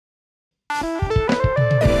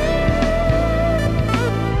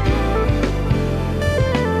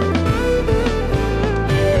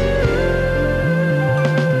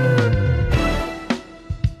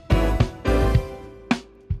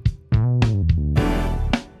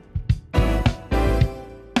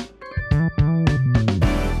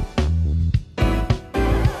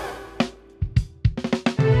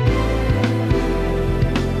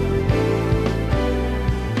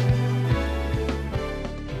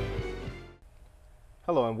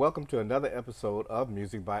Hello and welcome to another episode of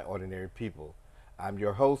Music by Ordinary People. I'm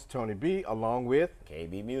your host, Tony B, along with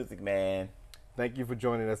KB Music Man. Thank you for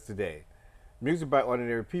joining us today. Music by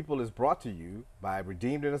Ordinary People is brought to you by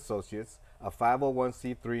Redeemed and Associates, a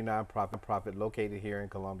 501c3 nonprofit located here in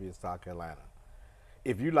Columbia, South Carolina.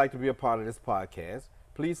 If you'd like to be a part of this podcast,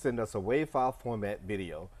 please send us a WAV file format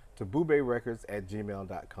video to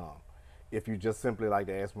boobeyrecords@gmail.com. If you just simply like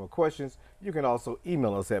to ask more questions, you can also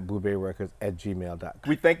email us at boobeyrecords@gmail.com.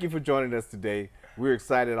 We thank you for joining us today. We're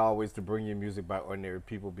excited always to bring you music by ordinary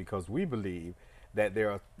people because we believe that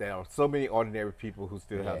there are so many ordinary people who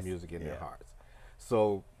still have music in their hearts.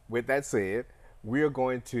 So with that said, we are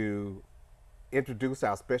going to introduce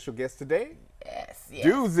our special guest today. Yes.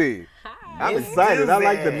 Dooozy. Hi. I'm excited. I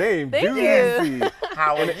like the name. Thank Dooozy. you.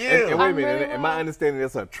 How are you? And wait a minute. Am I understanding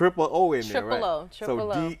there's a triple O in there, right? Triple O.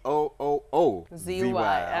 So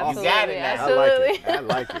D-O-O-O-Z-Y. Absolutely. You got it now. Absolutely. I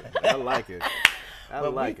like it. I like it. I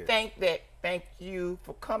Well, like we it. thank you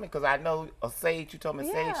for coming because I know Sage. You told me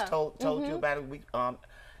Yeah. Sage told you about it.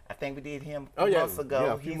 I think we did him Oh, yeah. months ago.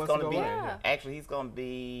 Yeah, a few he's months gonna ago, be yeah. actually he's gonna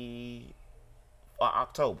be for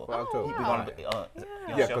October. For October. We're wow. gonna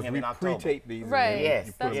Yeah, show because him we in October. pre-tape these. and Right. then Yes,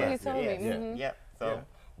 you put That's them what out he told there. me. Yeah, Mhm. yeah. So Yeah.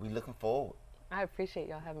 we looking forward. I appreciate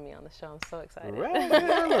y'all having me on the show. I'm so excited. Right,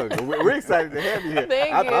 yeah, look, we're excited to have you here.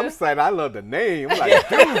 Thank I'm you. excited. I love the name. I'm like,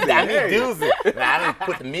 Dooozy. I hey. mean, Dooozy. I didn't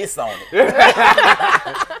put the miss on it.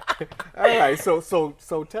 All right, so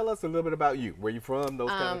tell us a little bit about you. Where you from? Those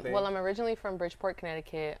kind of things. Well, I'm originally from Bridgeport,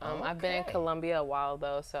 Connecticut. I've been in Okay. Columbia a while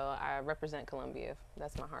though, so I represent Columbia.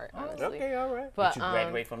 That's my heart, honestly. Okay, all right. But Did you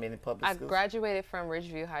graduate from any public I schools? graduated from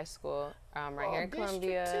Ridgeview High School, right here in District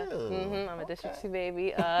Columbia. 2. I'm a District 2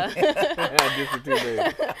 baby. District 2,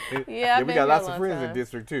 baby. Yeah, I've we been got here lots a of long friends in time.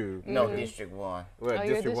 District 2. No, District 1. Well, Oh,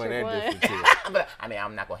 you're District 1 and District District 2. But I mean,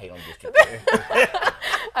 I'm not gonna hate on District 2.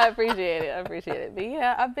 I appreciate it. But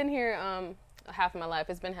yeah, I've been here half of my life.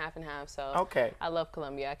 It's been half and half. So Okay. I love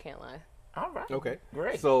Columbia. I can't lie. All right. Okay,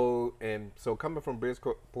 Great. So coming from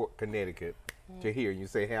Bridgeport, Connecticut, to here, you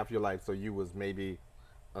say half your life. So you was maybe,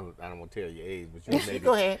 I don't want to tell your age, but you was maybe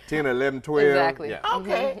Go ahead. 10 or 11, 12. Exactly. Yeah.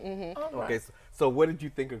 Okay. All right. Okay. So what did you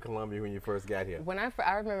think of Columbia when you first got here? When I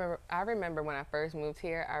remember when I first moved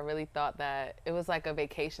here, I really thought that it was like a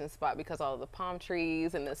vacation spot because all the palm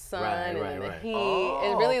trees and the sun Right, and right, the right. heat. Oh,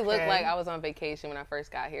 it really looked okay. like I was on vacation when I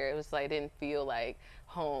first got here. It was like, it didn't feel like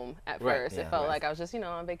home at Right, first. yeah, It felt right. like I was just,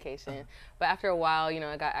 on vacation. But after a while,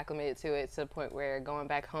 I got acclimated to it to the point where going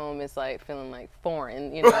back home is like feeling like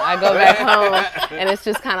foreign. I go back home and it's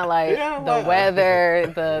just kind of like Yeah, the wow.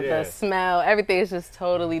 weather, the Yeah. smell, everything is just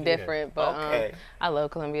totally different. But Okay. I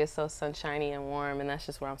love Columbia. It's so sunshiny and warm, and that's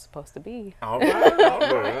just where I'm supposed to be. All right. All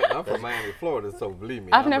right. I'm from Miami, Florida, so believe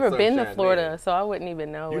me. I've I'm a never been to sunshine Florida, man. so I wouldn't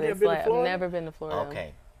even know You what never it's been to like. Florida? I've never been to Florida.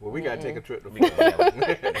 Okay. Well, we gotta take a trip to We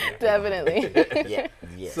Florida. Definitely. Yeah.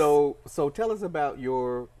 Yes. So tell us about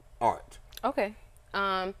your art. Okay.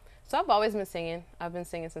 So I've always been singing. I've been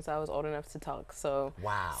singing since I was old enough to talk. So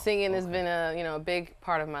Wow. singing has been a big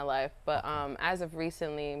part of my life. But as of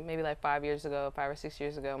recently, maybe like 5 or 6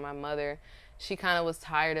 years ago, my mother, she kind of was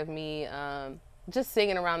tired of me just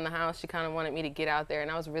singing around the house. She kind of wanted me to get out there, and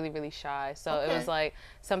I was really, really shy. So it was like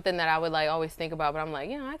something that I would like always think about, but I'm like,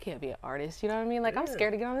 I can't be an artist. You know what I mean? Like I'm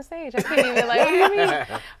scared to get on the stage. I can't even like, you know what I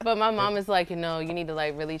mean? But my mom is like, you need to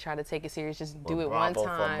like really try to take it serious. Just do Well, it one bravo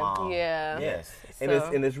for time. Mom. Yeah. Yes.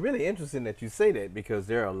 And it's really interesting that you say that because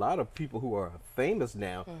there are a lot of people who are famous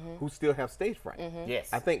now who still have stage fright. Yes.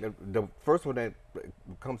 I think the first one that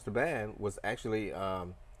comes to mind was actually,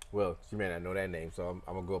 well, she may not know that name, so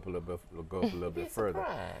I'm gonna go up a little bit further.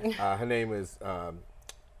 Her name is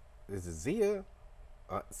it Zia?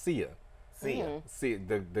 Sia. Sia. Sia,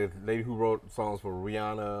 the lady who wrote songs for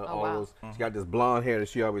Rihanna, all wow. those. She got this blonde hair that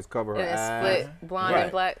she always cover her And it's eyes. split blonde Right.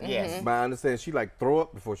 and black. Yes. But I understand she like throw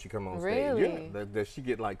up before she come on stage. Really? Yeah, that she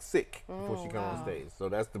get like sick before she come on stage. So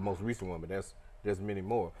that's the most recent one, but there's many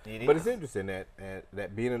more. But it's interesting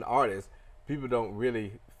that being an artist, people don't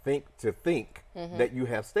really think that you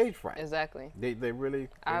have stage fright. Exactly. They really.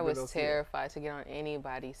 I was don't see it. terrified to get on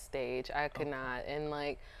anybody's stage. I could not. And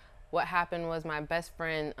like, what happened was my best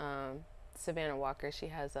friend Savannah Walker. She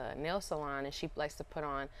has a nail salon, and she likes to put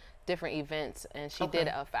on different events, and she did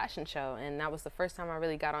a fashion show, and that was the first time I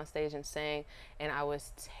really got on stage and sang, and I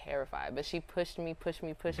was terrified, but she pushed me.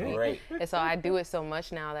 Great. And so I do it so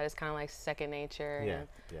much now that it's kind of like second nature. Yeah, and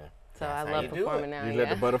yeah. so That's I how love you do performing it. now. You yeah. let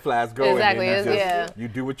the butterflies go. Exactly, And then yeah. you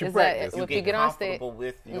do what you Exactly. practice. You If you get get on stage, comfortable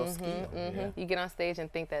with your skill. you get on stage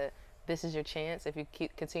and think that this is your chance. If you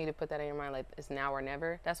continue to put that in your mind, like it's now or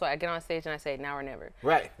never. That's why I get on stage and I say now or never.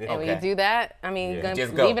 Right. And when you do that, I mean, you're Just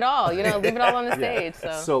gonna go. leave it all. You know, leave it all on the stage.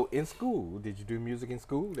 So in school, did you do music in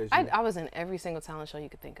school? I was in every single talent show you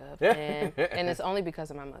could think of, and it's only because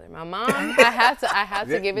of my mother. My mom, I had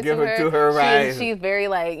to give it Give to it her. to her, right. She's very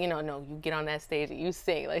like, you know, no, you get on that stage and you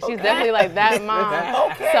sing. Like she's definitely like that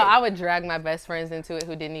mom. So I would drag my best friends into it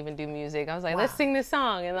who didn't even do music. I was like, let's sing this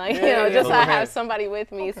song, and like, you know, just so I have somebody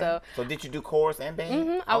with me. So did you do chorus and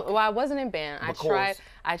band? well, I wasn't in band. chorus.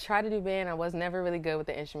 I tried to do band. I was never really good with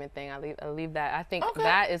the instrument thing. I leave that. I think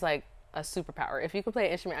that is like a superpower. If you could play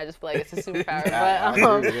an instrument, I just feel like it's a superpower.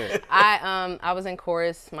 But I was in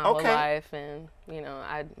chorus my whole life, and you know,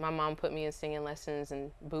 my mom put me in singing lessons and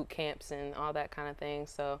boot camps and all that kind of thing.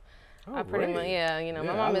 So I pretty much, you know,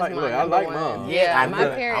 my mom is my number one. Mom. Yeah, I my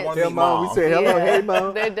know. parents. I wanna Tell meet mom we say hello, hey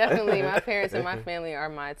mom. They're definitely my parents and my family are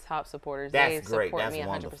my top supporters. That's They great. support That's me 100%.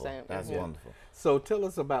 wonderful. That's wonderful. So tell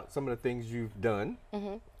us about some of the things you've done.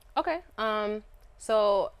 Okay.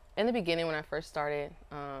 So in the beginning, when I first started,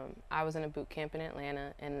 I was in a boot camp in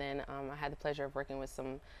Atlanta, and then I had the pleasure of working with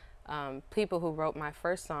some people who wrote my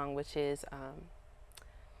first song, which is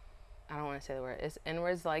I don't want to say the word. It's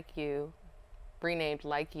N-Words Like You, renamed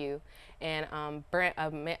Like You, and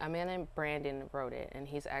a man named Brandon wrote it, and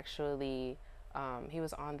he's actually he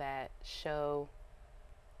was on that show.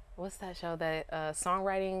 What's that show? That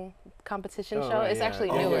songwriting competition show? It's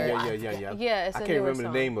actually newer. Yeah, it's I a can't newer remember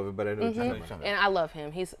song. the name of it, but I know what you're talking about. And I love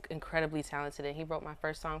him. He's incredibly talented, and he wrote my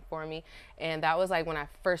first song for me. And that was like when I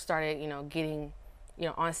first started, you know, getting, you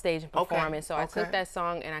know, on stage and performing. So I took that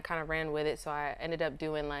song and I kind of ran with it. So I ended up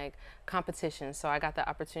doing like competitions. So I got the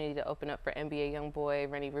opportunity to open up for NBA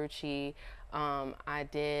YoungBoy, Rennie Rucci. I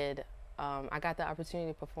got the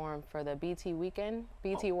opportunity to perform for the BT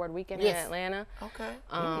Award Weekend in Atlanta.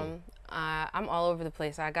 I'm all over the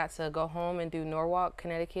place. I got to go home and do Norwalk,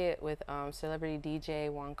 Connecticut with celebrity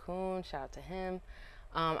DJ Juan Kun. Shout out to him.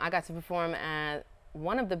 I got to perform at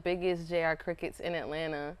one of the biggest JR Crickets in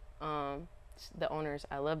Atlanta. The owners,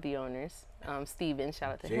 I love the owners. Steven,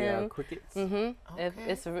 shout out to him. JR Crickets?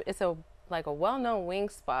 It's a like a well-known wing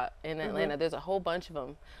spot in Atlanta. There's a whole bunch of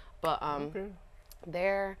them. But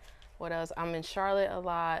there, what else? I'm in Charlotte a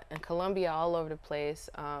lot, and Columbia, all over the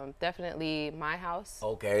place. Definitely My House.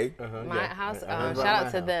 My House. Shout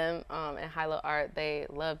out to them and Hilo Art. They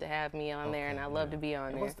love to have me on there, and I love to be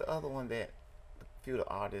on there. What's the other one that a few of the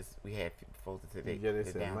artists we had before today? Yeah,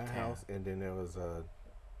 they said My House, and then there was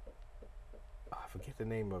I forget the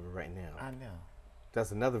name of it right now. I know.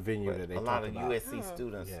 That's another venue that they talk about. A lot of USC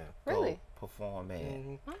students really perform at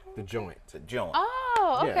the Joint. The Joint.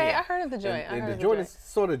 Oh, okay. I heard of the Joint. And the Joint is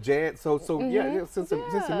sort of jazz. So yeah, since you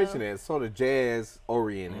mentioned that, it's sort of jazz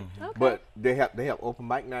oriented. But they have open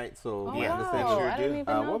mic night. So I didn't even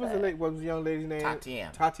know what was that. what was the young lady's name?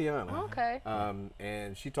 Tatiana. Okay.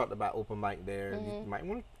 And she talked about open mic there. You might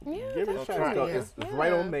want to give it a try shot. it. It's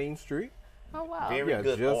right on Main Street. Oh wow. Very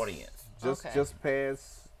good audience. Just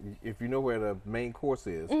past. If you know where the main course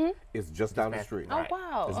is, it's just down the street. Oh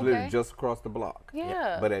wow. It's literally just across the block.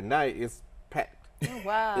 Yeah. But at night it's packed. Oh,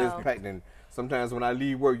 wow. It's packed, and sometimes when I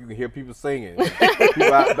leave work, you can hear people singing.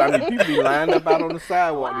 People be lined up out on the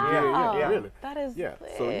sidewalk to get in. Yeah, really. That is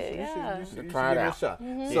So you should try it give it a out. shot.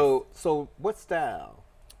 So what style?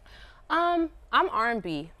 I'm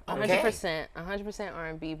R&B, 100%, 100%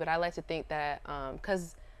 R&B. But I like to think that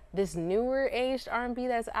because this newer aged R&B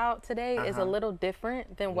that's out today is a little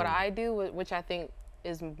different than what I do, which I think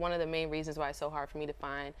is one of the main reasons why it's so hard for me to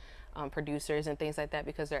find producers and things like that,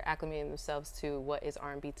 because they're acclimating themselves to what is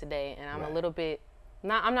R&B today. And I'm a little bit,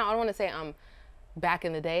 I don't want to say I'm back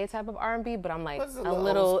in the day type of R&B, but I'm like a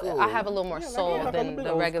little I have a little more soul than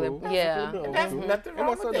the regular. That's nothing wrong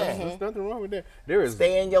with that. There's nothing wrong with that. There is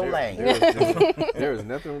Stay in your lane. There is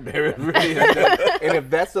nothing. There is really nothing. And if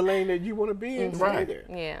that's the lane that you want to be in, stay there.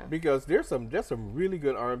 Yeah. Because there's some really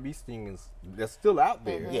good R&B singers that's still out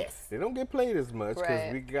there. Yes. They don't get played as much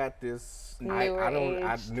because we got this New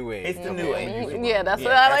age. It's the new age. Yeah, that's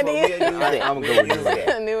what I like to use. I'm going to use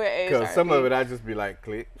that. New age. Because some of it I just be like,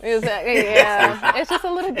 click. Exactly. Yeah. It's just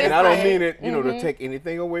a little different. And I don't mean it, to take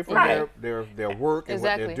anything away from their work and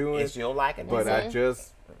what they're doing. It's your liking. But I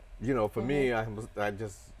just, you know, for me, I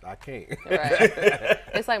can't. Right.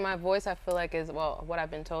 It's like my voice, I feel like is, well, what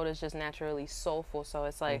I've been told is just naturally soulful. So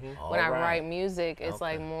it's like when I write music, it's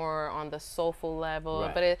like more on the soulful level.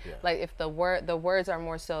 Right. But it like if the words are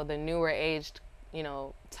more so the newer aged, you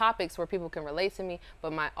know, topics where people can relate to me,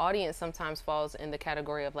 but my audience sometimes falls in the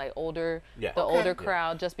category of like older, older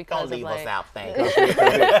crowd, just because Don't leave of like us out, thank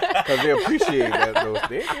Because they appreciate that, those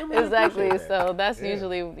things. Really exactly. That. So that's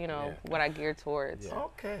usually, you know, what I gear towards.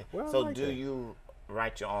 Okay. Well, So like do that. you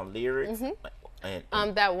write your own lyrics?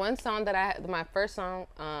 That one song that my first song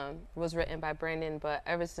was written by Brandon, but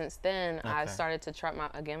ever since then I started to try my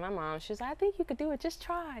mom, she's like, I think you could do it, just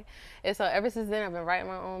try. And so ever since then I've been writing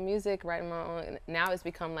my own music, now it's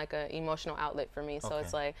become like an emotional outlet for me. So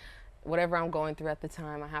it's like whatever I'm going through at the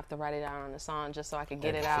time, I have to write it out on the song just so I can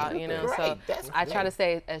get it out, you know. So I try to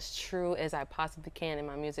stay as true as I possibly can in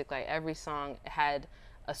my music. Like every song had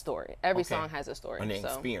a story. Every song has a story. An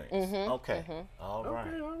experience. Okay. All right.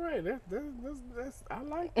 Okay, all right. That's I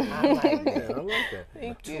like that. I like that. I like that.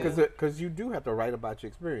 Thank you. Because you do have to write about your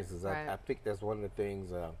experiences. Right. I think that's one of the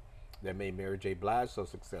things that made Mary J. Blige so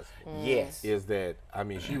successful. Yes. Is that, I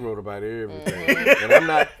mean, she wrote about everything. And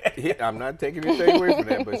I'm not taking anything away from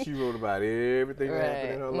that, but she wrote about everything that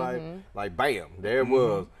happened in her life. Like, bam, there it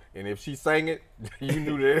was. And if she sang it, you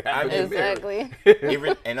knew that it happened to Mary.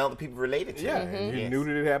 Exactly. And other people related to Yeah, it. and you knew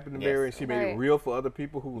that it happened to Mary, and she made it real for other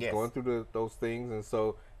people who was going through those things. And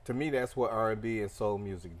so, to me, that's what R&B and soul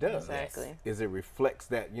music does. Exactly. Is it reflects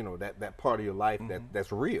that, you know, that part of your life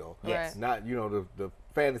that's real. Yes. Not, you know, the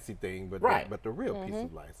fantasy thing, but but the real piece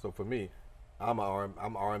of life. So for me, I'm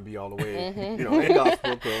R&B all the way, you know, and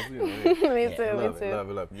gospel, because, you know, Me too.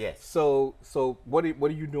 love it. Yes. So what are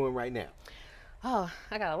you doing right now? Oh,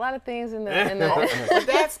 I got a lot of things in the Well,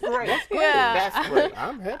 that's great. Yeah. That's great.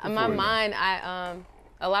 I'm happy in my for you. mind,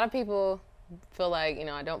 a lot of people feel like, you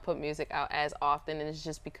know, I don't put music out as often, and it's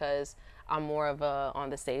just because I'm more of a on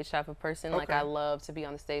the stage type of person. Like I love to be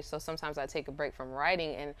on the stage, so sometimes I take a break from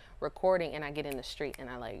writing and recording, and I get in the street and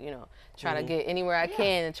I like, you know, try to get anywhere I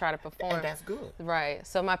can and try to perform. And that's good. Right.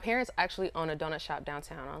 So my parents actually own a donut shop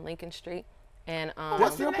downtown on Lincoln Street. And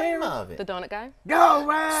What's the name of it? The Donut Guy. Go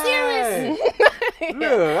right. Serious?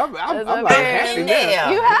 Look, I'm my like parents. happy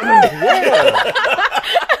now. You have? Yeah.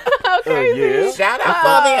 How crazy. Yeah. Shout out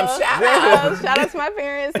for them. Shout out. Shout out to my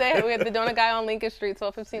parents. We have the Donut Guy on Lincoln Street,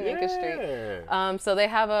 1215 Lincoln Street. So they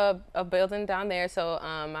have a building down there. So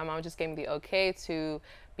my mom just gave me the okay to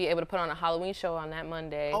be able to put on a Halloween show on that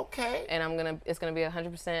Monday. Okay. And it's gonna be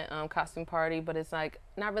 100% costume party, but it's like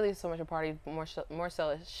not really so much a party, more so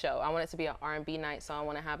a show. I want it to be an R&B night, so I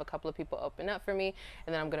want to have a couple of people open up for me,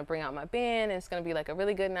 and then I'm gonna bring out my band, and it's gonna be like a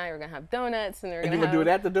really good night. We're gonna have donuts, and You gonna do it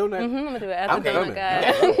at the donut? I'm gonna do it at the I'm Donut coming.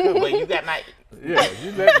 Guy. Well, you got my. Yeah,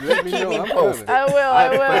 you let me know. I'm coming. I will. I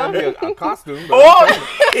have to find me a costume.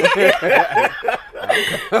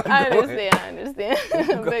 But I understand.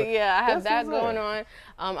 But yeah, I have that going on.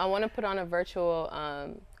 I want to put on a virtual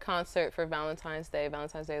concert for Valentine's Day.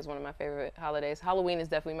 Valentine's Day is one of my favorite holidays. Halloween is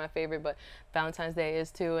definitely my favorite, but Valentine's Day is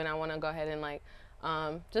too. And I want to go ahead and like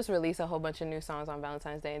just release a whole bunch of new songs on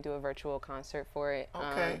Valentine's Day and do a virtual concert for it.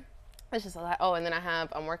 Okay. It's just a lot. Oh, and then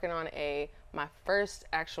I'm working on my first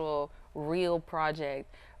actual real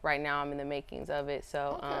project right now. I'm in the makings of it,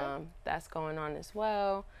 so that's going on as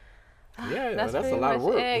well. yeah, that's a pretty lot of much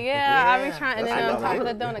work. it. Yeah, I'll be trying, and That's then a on lot top of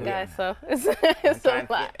of the work. donut guy, so it's a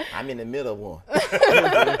lot. I'm in the middle of one.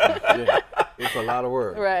 Yeah, it's a lot of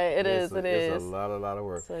work. Right, it It's is. It's a lot of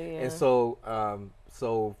work. So, yeah. And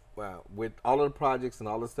so, with all of the projects and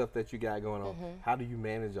all the stuff that you got going on, how do you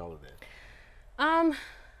manage all of that?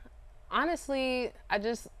 Honestly, I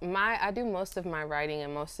do most of my writing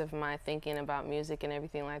and most of my thinking about music and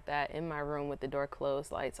everything like that in my room with the door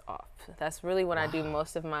closed, lights off. That's really what I do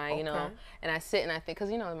most of my, you know, and I sit and I think,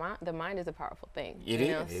 because, you know, the mind is a powerful thing. It you is.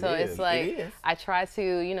 know? It So is. it's like, It is. I try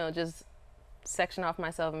to, you know, just section off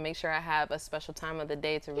myself and make sure I have a special time of the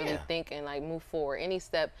day to really think and like move forward. Any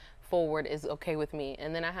step forward is okay with me.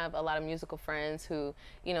 And then I have a lot of musical friends who,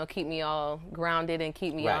 you know, keep me all grounded and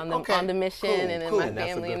keep me on the mission and then my And that's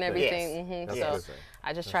a family good and thing. everything. Yes. That's a So good thing.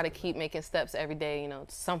 I just try to keep making steps every day, you know,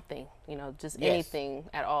 something, you know, just anything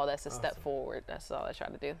at all that's a step forward. That's all I try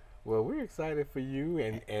to do. Well, we're excited for you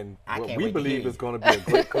and I what can't we wait to hear believe you. is going to be a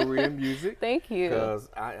great career in music. Thank you. Because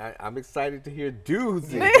I'm excited to hear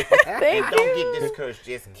Dooozy. Thank And don't you. get discouraged.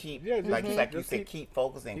 Just keep, like you just said, keep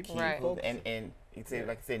focusing, keep Right. focusing, and you said,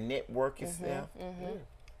 like I said, network yourself.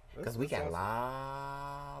 Because we got a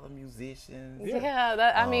lot of musicians.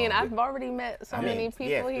 Yeah, I mean, I've already met so many people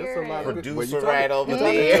yes, here. There's a lot of Producer well, you right talking- over you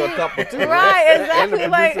talking there. to a couple too, Right, And exactly. the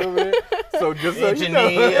Like, producer over there. So just so you know.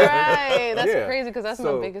 Right. That's Yeah. crazy because that's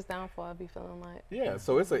So- my biggest downfall. I be feeling like. Yeah,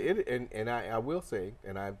 so it's and I will say,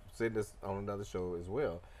 and I've said this on another show as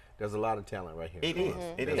well, there's a lot of talent right here. It in is.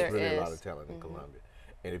 Columbia. It There's is. really There a lot is. of talent in Columbia.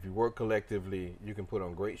 And if you work collectively, you can put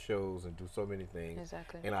on great shows and do so many things.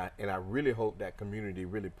 Exactly. And I really hope that community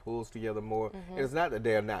really pulls together more. And it's not that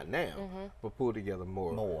they're not now, but pull together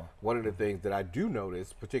more. One of the things that I do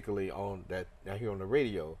notice, particularly on that I hear on the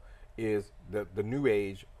radio, is the new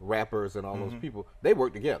age rappers and all those people, they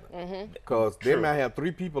work together. Because they might have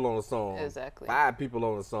 3 people on a song, Exactly. 5 people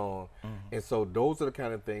on a song. And so those are the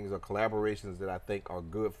kind of things or collaborations that I think are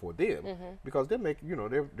good for them because they're making,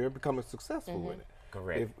 they're becoming successful with it.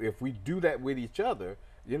 Correct. If we do that with each other,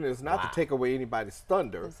 it's not to take away anybody's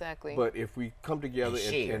thunder. Exactly. But if we come together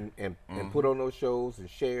and put on those shows and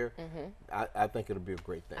share, I think it'll be a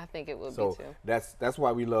great thing. I think it will be So too. that's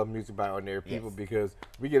why we love Music by Ordinary People because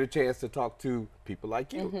we get a chance to talk to people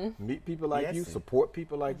like you, meet people like you, support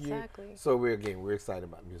people like Exactly. you. So we're excited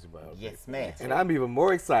about Music by Ordinary Yes, ma'am. And I'm even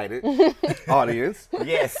more excited, audience.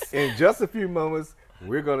 Yes. In just a few moments,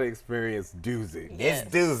 we're gonna experience Dooozy. Yes,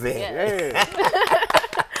 Dooozy. Yes. Yeah.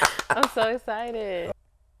 I'm so excited.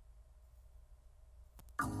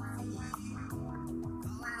 My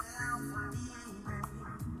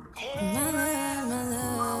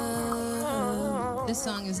love. This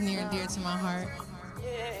song is near and dear to my heart.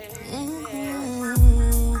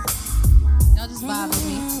 Y'all just vibe with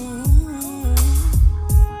me.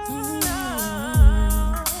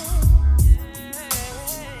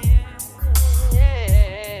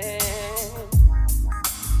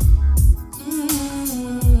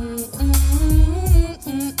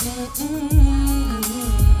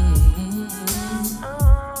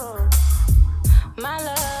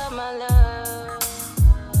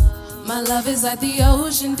 My love is like the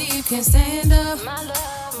ocean deep, can't stand up.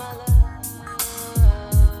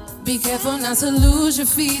 Be careful not to lose your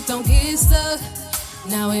feet, don't get stuck.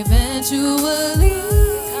 Now eventually,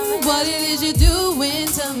 what it is you're doing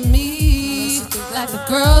to me, like the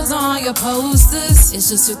girls on your posters, it's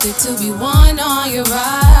just too thick to be one on your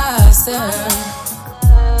roster.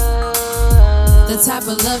 The type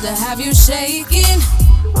of love to have you shaking,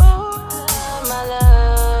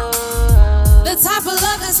 the type of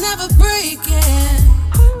love that's never breaking.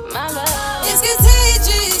 It's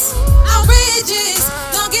contagious, outrageous.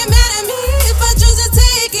 Don't get mad at me if I choose to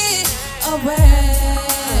take it away.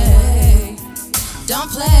 Don't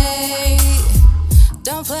play,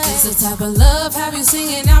 don't play. It's the type of love have you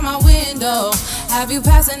singing out my window. Have you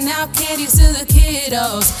passing out candies to the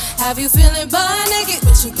kiddos? Have you feeling butt naked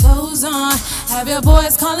with your clothes on? Have your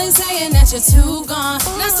boys calling saying that you're too gone?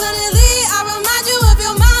 Now suddenly I remind you of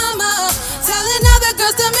your mama, telling other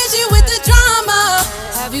girls to miss you with the drama.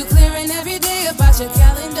 Have you clearing every day about your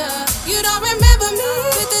calendar? You don't remember me,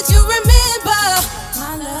 but that you remember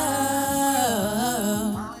my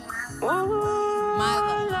love. My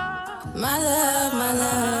love, my love, my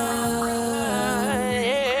love.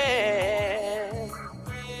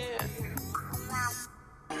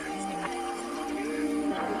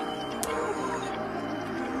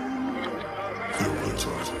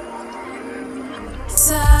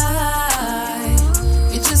 Type,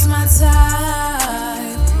 you're just my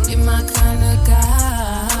type. You're my kind of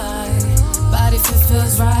guy. Body fit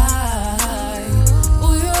feels right.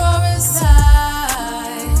 Ooh, you're always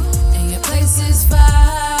tight, and your place is fine.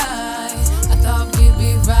 I thought we'd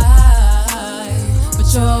be right, but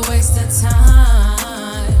you're a waste of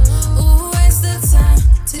time. Ooh, waste of time.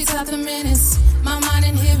 Tick tock the minutes. My mind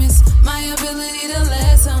inhibits my ability to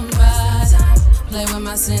let somebody play with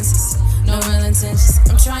my senses. No real intentions.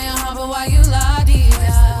 I'm trying hard, but why you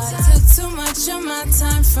la-di-da? Took too much of my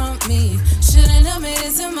time from me. Shouldn't have made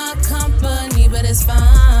it to my company, but it's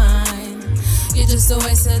fine. You're just a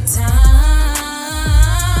waste of time.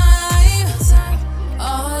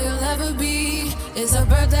 All you'll ever be is a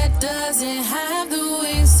bird that doesn't have the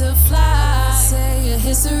wings to fly. Say your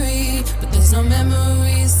history, but there's no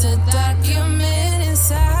memories to document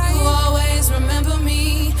inside. You always remember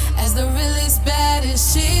me as the realest,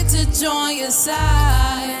 baddest shit to join your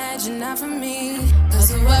side. Imagine not for me,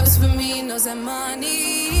 cause whoever's for me knows that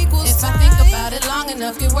money equals if I think about it long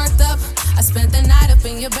enough, get worked up. I spent the night up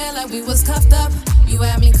in your bed like we was cuffed up. You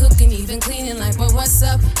had me cooking, even cleaning like, well, what's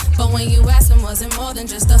up? But when you asked him, wasn't more than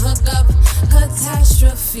just a hookup.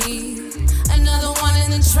 Catastrophe, another one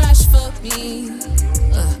in the trash for me.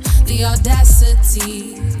 The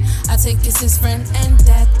audacity, I take kisses, friend and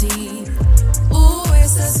daddy. Ooh,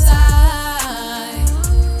 it's a sign.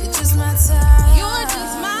 You're just my type. You're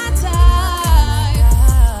just my type.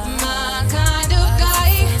 My kind of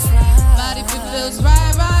guy. Body feels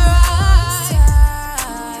right, right,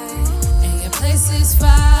 right.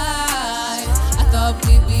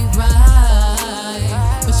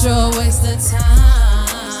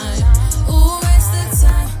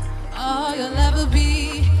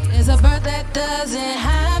 doesn't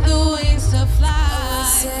have the wings to fly. I would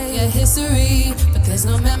say a history, but there's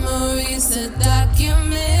no memories to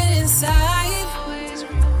document inside. Always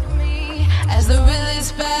remember me as the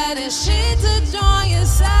realest, baddest shit to join your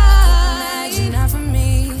side. Imagine not for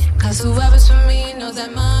me, cause whoever's for me knows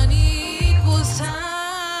that money equals time.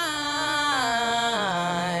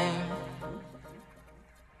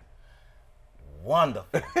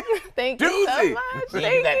 Wonderful. Thank you so Dooozy. much. You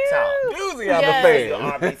Thank got talk. you. Dooozy, I'm Yes. a You're fan.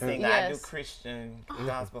 R&B singer. I do Yes. Christian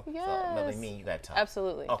gospel. So Yes. really mean you got talk.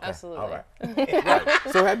 Absolutely. Okay. Absolutely. All right.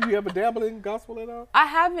 So have you ever dabbled in gospel at all? I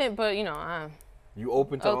haven't, but you know, I'm You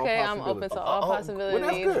open to all okay. possibilities? I'm open to all well, possibilities,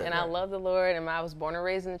 that's good. and I love the Lord. And I was born and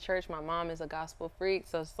raised in the church. My mom is a gospel freak,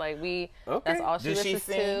 so it's like that's all she Does she listens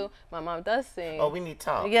sing? to. My mom does sing. Oh, we need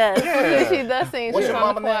talk. Yes, Yeah. she does sing. What's She's your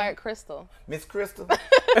on the mama choir name? at Crystal. Miss Crystal.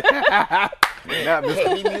 Not Mr.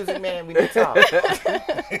 Hey, me music man, we need talk.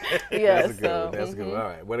 Yes. That's good. That's good. All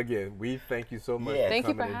right. Well, again, we thank you so much Yes. for Thank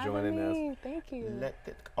you for coming and joining having us. me. Thank you. Let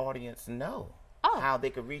the audience know Oh. how they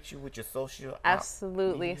could reach you with your social.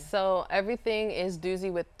 Absolutely. So everything is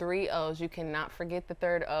Dooozy with 3 O's. You cannot forget the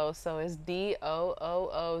third O. So it's DOOOZY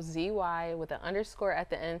with an underscore at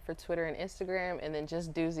the end for Twitter and Instagram, and then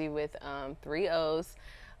just Dooozy with 3 O's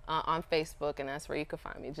on Facebook, and that's where you can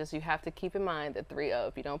find me. Just you have to keep in mind the 3 O.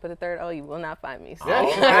 If you don't put the third O, you will not find me. So. All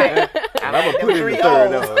right. And I'm going to put it in the 3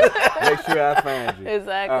 third O's. O. Make sure I find you.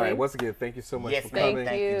 Exactly. All right. Once again, thank you so much Yes, for thank coming.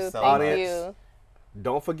 Thank you you. so Thank much. you.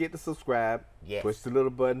 Don't forget to subscribe. Yes. Push the little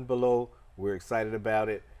button below. We're excited about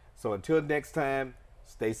it. So until next time,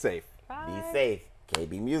 stay safe. Bye. Be safe.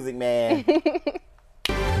 KB Music Man.